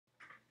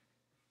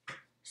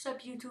Sup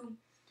YouTube,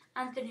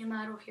 Anthony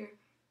Amaro here.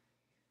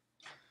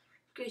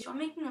 Okay, so I'm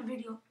making a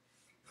video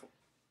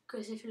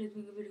because I feel like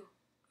making a video.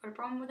 Got a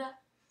problem with that?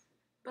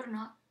 Better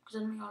not,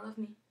 because I know y'all love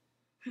me.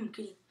 I'm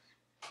kidding.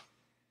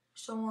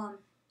 So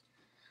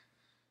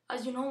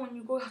as you know, when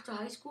you go to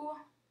high school,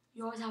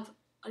 you always have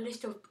a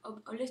list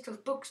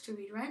of books to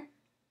read, right?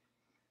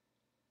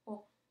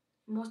 Well,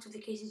 in most of the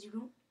cases you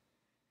do.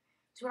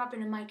 That's what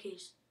happened in my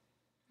case,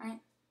 right?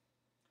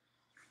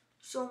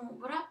 So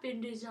what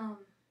happened is I'm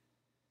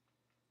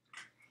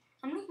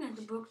looking at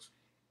the books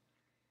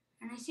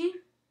and I see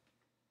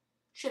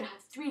shit, I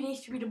have 3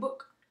 days to read a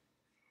book.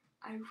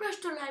 I rush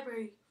to the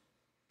library.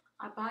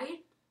 I buy it,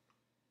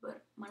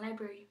 but my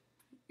library,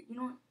 you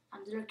know what?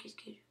 I'm the luckiest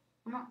kid.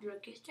 I'm not the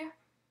luckiest there,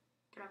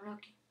 but I'm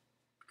lucky.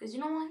 Because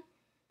you know why?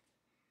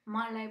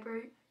 My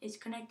library is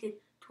connected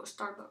to a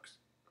Starbucks.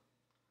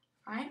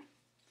 Right?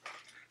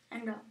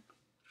 And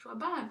so I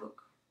buy my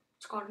book.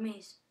 It's called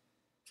Maze.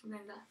 Something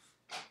like that.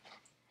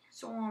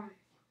 So I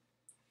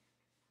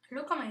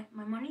look at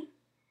my money.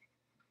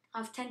 I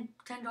have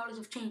 $10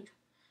 of change.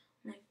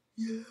 I'm like,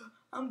 yeah,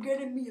 I'm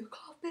getting me a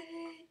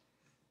coffee.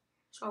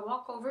 So I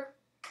walk over.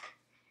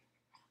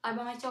 I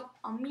buy myself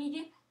a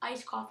medium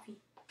iced coffee.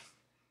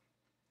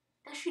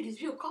 That shit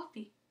is real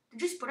coffee. They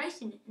just put ice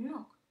in it and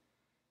milk.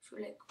 So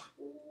like,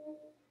 ooh.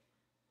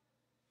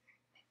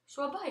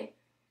 So I buy it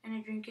and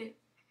I drink it.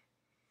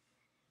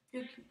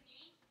 Look,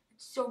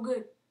 it's so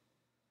good.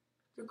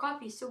 The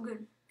coffee is so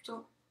good.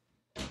 So,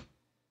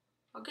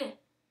 okay.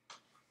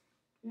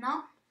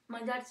 Now,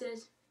 my dad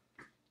says,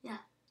 yeah,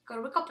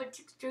 gotta wake up at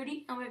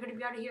 6:30 and we're gonna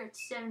be out of here at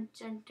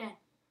 7:10.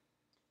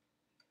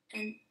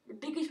 And the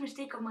biggest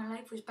mistake of my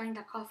life was buying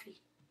that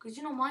coffee. Because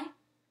you know why?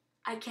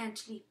 I can't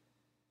sleep.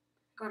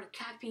 I got a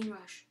caffeine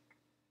rush.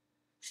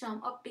 So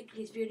I'm up making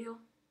this video.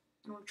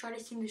 I'm gonna try to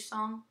sing this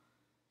song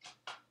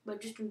by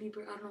Justin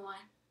Bieber. I don't know why.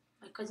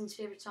 My cousin's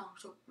favorite song,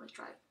 so let's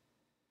try it.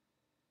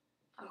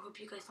 I hope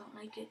you guys don't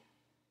like it.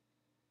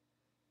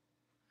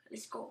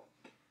 Let's go.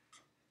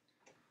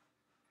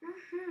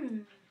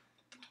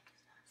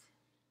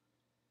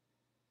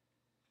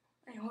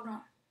 Hey, hold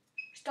on.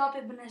 Stop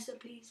it, Vanessa,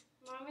 please.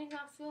 Mommy's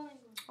not feeling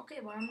good.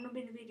 Okay, well, I'm gonna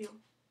be in the video.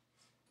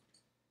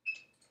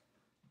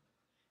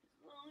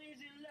 As long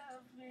as you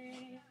love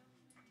me.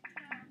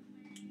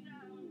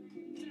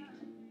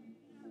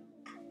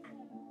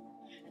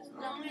 As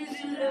long as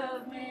you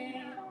love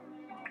me.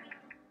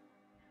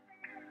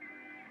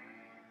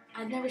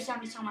 I've never sang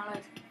this song in my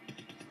life.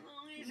 As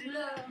long as you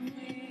love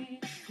me.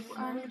 We're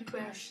under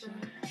pressure.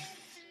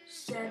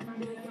 7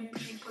 billion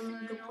people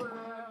in the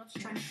world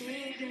trying to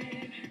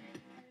figure,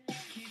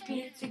 keep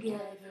it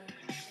together.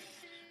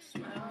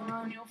 Smile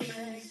on your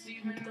face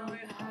even though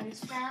your heart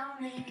is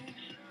frowning.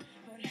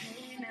 But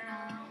hey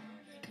now,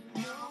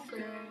 no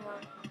girl,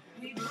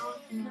 we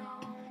both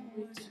know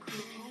it's a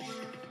cruel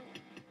world.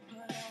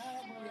 But I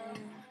will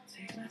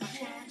take my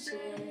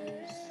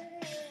chances.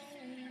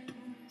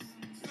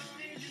 As long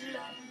as you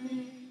love me,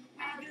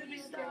 I could be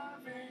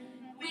starving.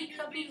 We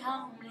could be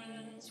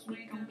homeless,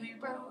 we could be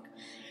broke.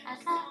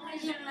 As long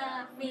as you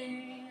love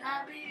me,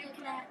 I'll be a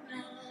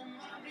platinum,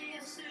 I'll be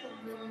a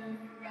silver,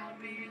 I'll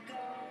be a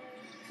gold.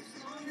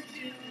 As long as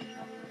you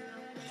love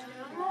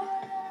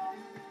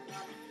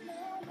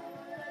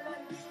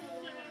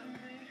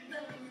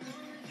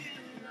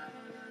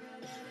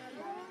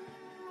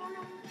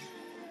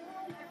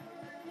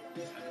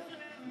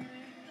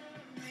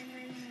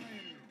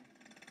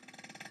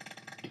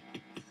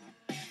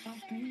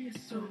I'll be a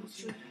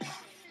soldier,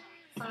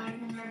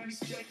 fighting every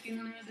second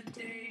of the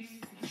day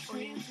for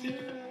you.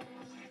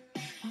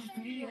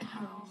 I'll be a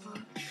helper.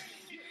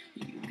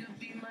 You could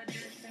be my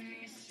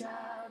destiny's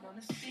child on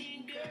a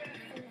sinker.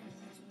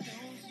 So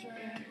don't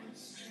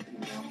stress,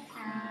 don't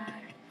cry.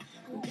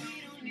 But we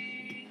don't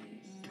need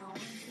no one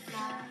to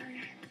fly.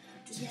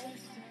 Just take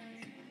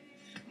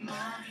my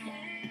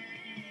hand.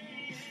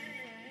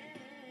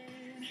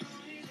 As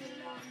long as you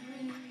love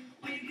me,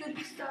 we could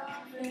be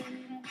starving.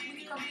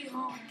 We could be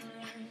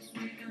homeless.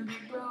 We could be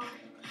broke.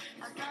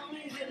 As long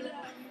as you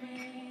love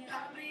me,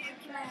 I'll be a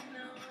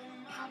platinum,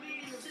 I'll be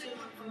a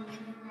silver,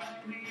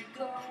 I'll be a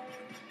gold.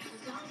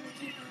 As long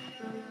as you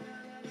love me.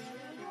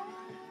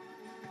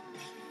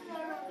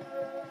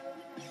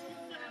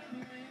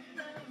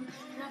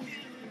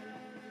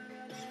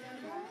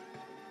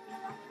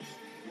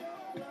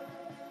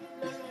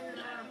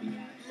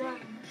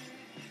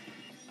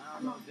 I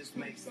don't know if this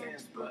makes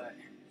sense, but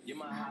you're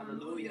my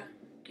hallelujah.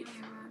 Give me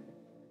a run.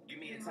 Give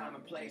me a time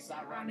and place,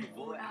 I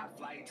rendezvous it, I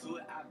fly to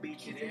it, I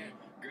beat you there.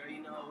 Girl,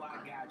 you know I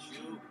got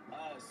you,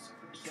 us,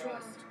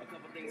 trust. A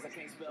couple things I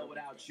can't spell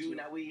without you.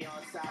 Now we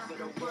on top of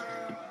the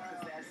world,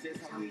 cause that's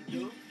just how we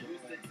do.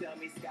 Used to tell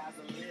me sky's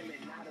the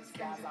limit, now the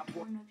sky's our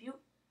One of you.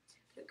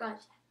 Okay,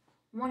 guys,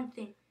 one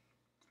thing.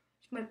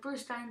 It's my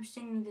first time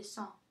singing this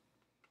song.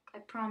 I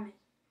promise.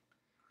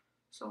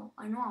 So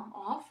I know I'm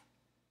off.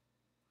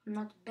 I'm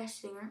not the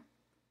best singer.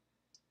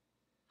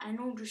 I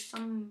know there's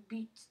some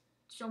beats,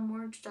 some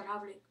words that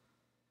have like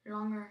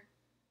longer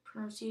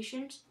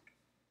pronunciations,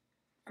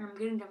 and I'm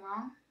getting them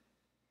wrong.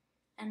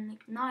 And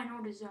like now I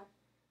know there's a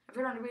I've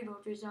heard on the radio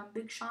there's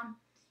Big Sean.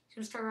 He's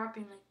gonna start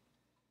rapping like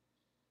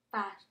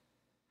fast.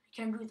 I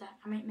can't do that.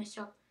 I might mess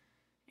up.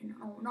 And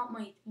no, not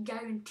my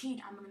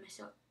guaranteed I'm gonna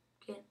mess up.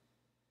 Okay?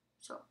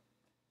 So,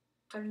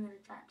 telling you in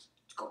advance.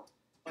 Let's go.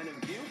 Point of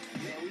view,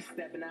 man, we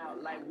stepping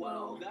out like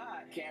whoa.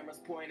 God, cameras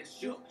point and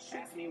shoot.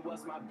 Ask me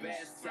what's my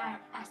best side.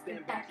 I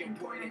stand back and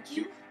point at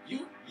you. The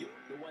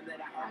one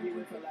that I argue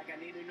with, feel like I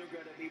need a new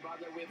girl to be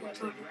bothered with. But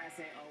the grass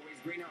ain't always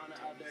greener on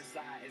the other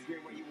side. It's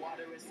green where you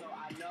water it, so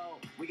I know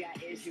we got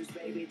issues,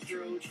 baby.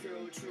 True.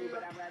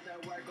 But I'd rather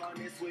work on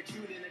this with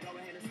you than to go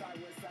ahead and start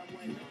with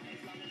someone new. As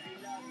long as you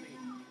love me.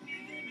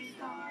 We could be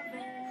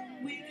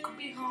starving, we could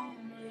be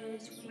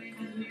homeless, we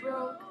could be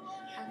broke.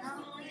 As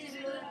long as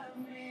you love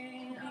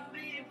me, I'll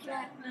be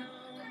platinum,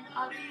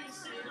 I'll be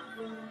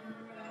silver,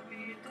 I'll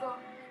be gold.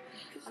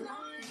 As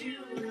long as you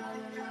love me,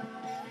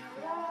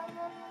 love.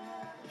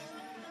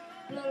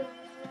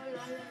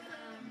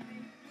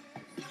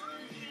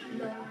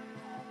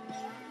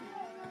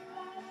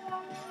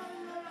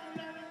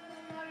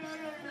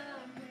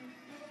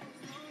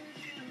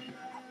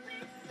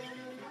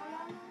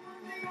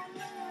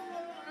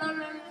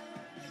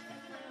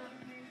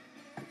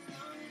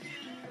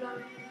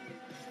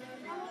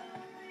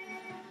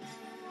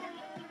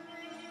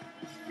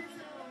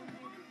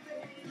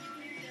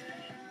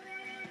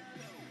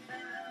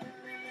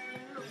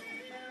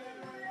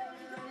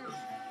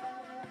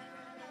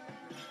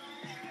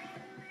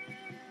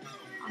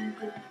 I'm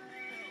good.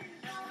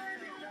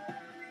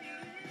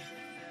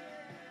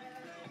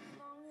 As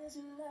long as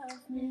you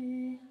love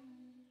me.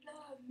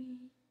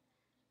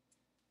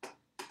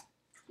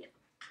 Yeah,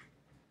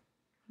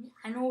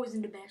 I know it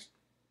wasn't the best.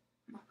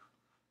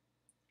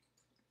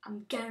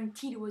 I'm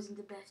guaranteed it wasn't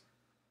the best.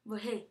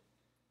 But hey,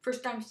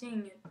 first time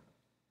singing it.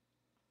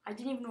 I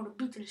didn't even know the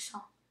beat of the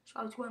song, so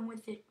I was going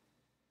with it.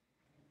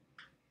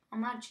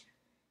 Imagine.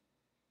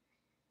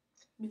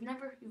 You've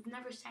never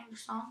sang a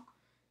song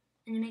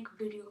and you make a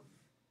video.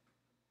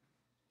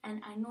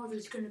 And I know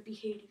there's gonna be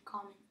hated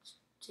comments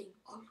saying,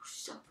 "Oh, you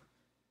suck.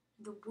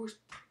 The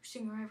worst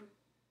singer ever."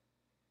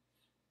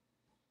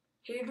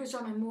 Haters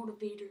are my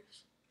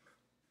motivators.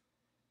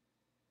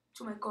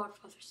 That's what my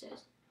godfather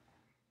says.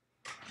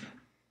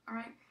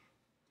 Alright?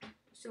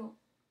 So,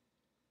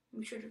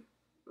 make sure to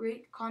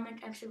rate,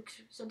 comment, and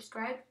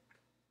subscribe.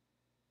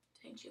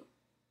 Thank you.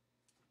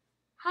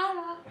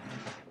 Holla!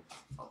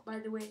 Oh, by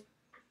the way,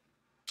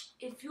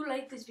 if you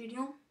like this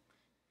video,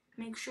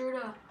 make sure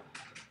to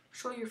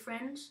show your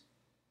friends.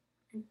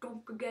 And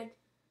don't forget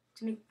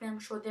to make them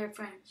show their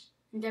friends.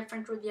 And their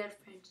friends show their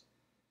friends.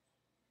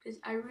 Because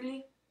I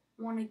really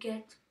want to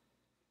get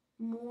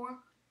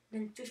more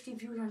than 50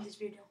 views on this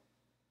video.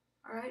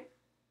 Alright?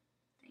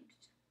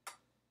 Thanks.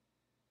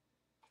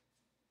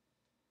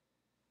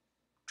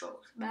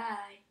 Jokes.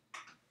 Bye.